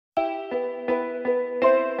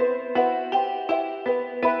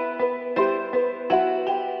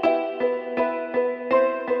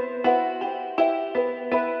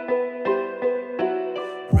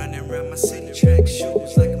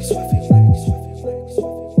shoes like I'm Swiffy.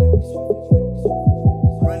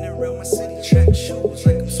 Running around my city, track shoes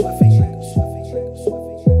like I'm Swiffy.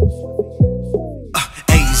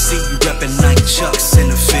 AZ reppin' Nike Chucks in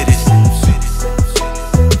the fitted.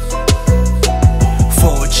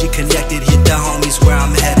 4G connected, hit the homies where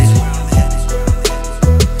I'm headed.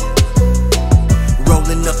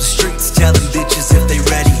 Rolling up the streets, telling bitches if they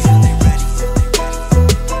ready.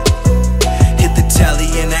 Hit the tally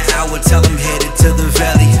in an hour, tell them headed to the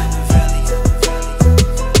valley.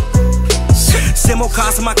 Send more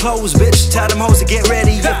cars to my clothes, bitch. Tell them hoes to get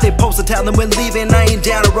ready. If they post to tell them we're leaving, I ain't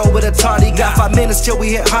down the road with a tardy. Got 5 minutes till we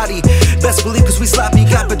hit Hardy. Best believe cause we sloppy.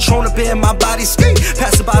 Got Patron up in my body. Ski.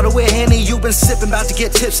 Pass the bottle with Henny. You been sipping, about to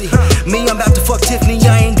get tipsy. Me, I'm about to fuck Tiffany.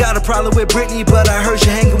 I ain't got a problem with Britney, but I heard you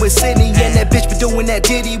hanging with Sydney. And that bitch been doing that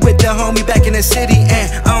ditty with the homie back in the city. And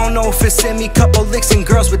I don't know if it's in me. Couple licks and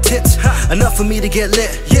girls with tits. Enough for me to get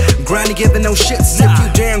lit. Grinding, giving no shits. If you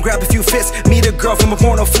damn, grab a few fits. Meet a girl from a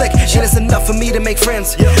porno flick. Shit, it's enough for me to make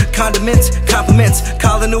friends. Condiments, compliments,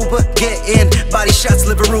 call an Uber, get in. Body shots,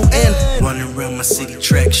 Liverpool in. Running around my city,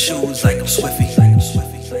 track shoes like I'm Swiffy.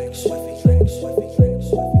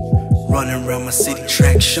 Running around my city,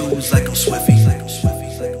 track shoes like I'm Swiffy.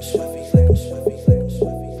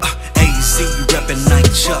 AZ reppin'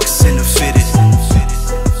 Nike Chucks in the fitted.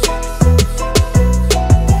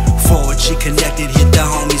 4G connected, hit the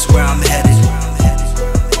homies where I'm headed.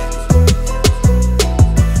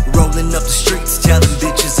 Rolling up the streets, telling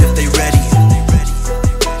bitches if they ready.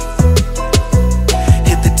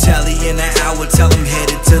 Hit the tally in an hour, tell them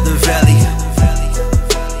headed to the valley.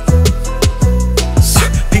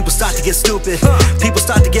 People start to get stupid, people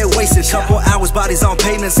start to get wasted. Couple hours, bodies on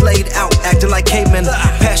pavements, laid out, acting like cavemen.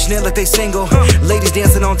 Passionate like they single, ladies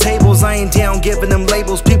dancing on tables. I ain't down giving them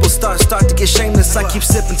labels. People start to get shameless. I keep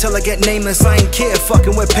sipping till I get nameless. I ain't care,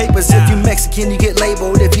 fucking with papers. If you Mexican, you get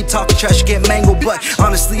labeled. If you talking trash, you get mangled. But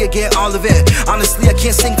honestly, I get all of it. Honestly, I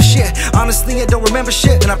can't sing for shit. Honestly, I don't remember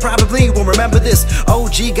shit, and I probably won't remember this.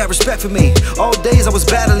 OG got respect for me. All days I was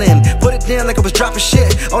battling, put it down like I was dropping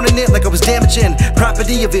shit, owning it like I was damaging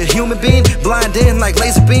property of a human being. Blinding like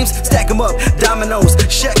laser beams, stack them up, dominoes,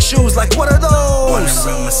 check shoes like what are those? Running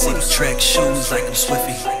around my city, track shoes like I'm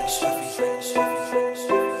Swiffy.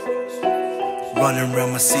 Running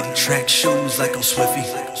around my city, track shoes like I'm Swiffy.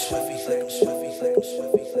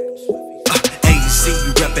 AZ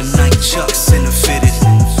reppin' Nike Chucks in the fitted.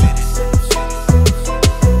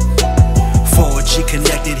 4G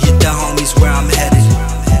connected, hit the homies where I'm headed.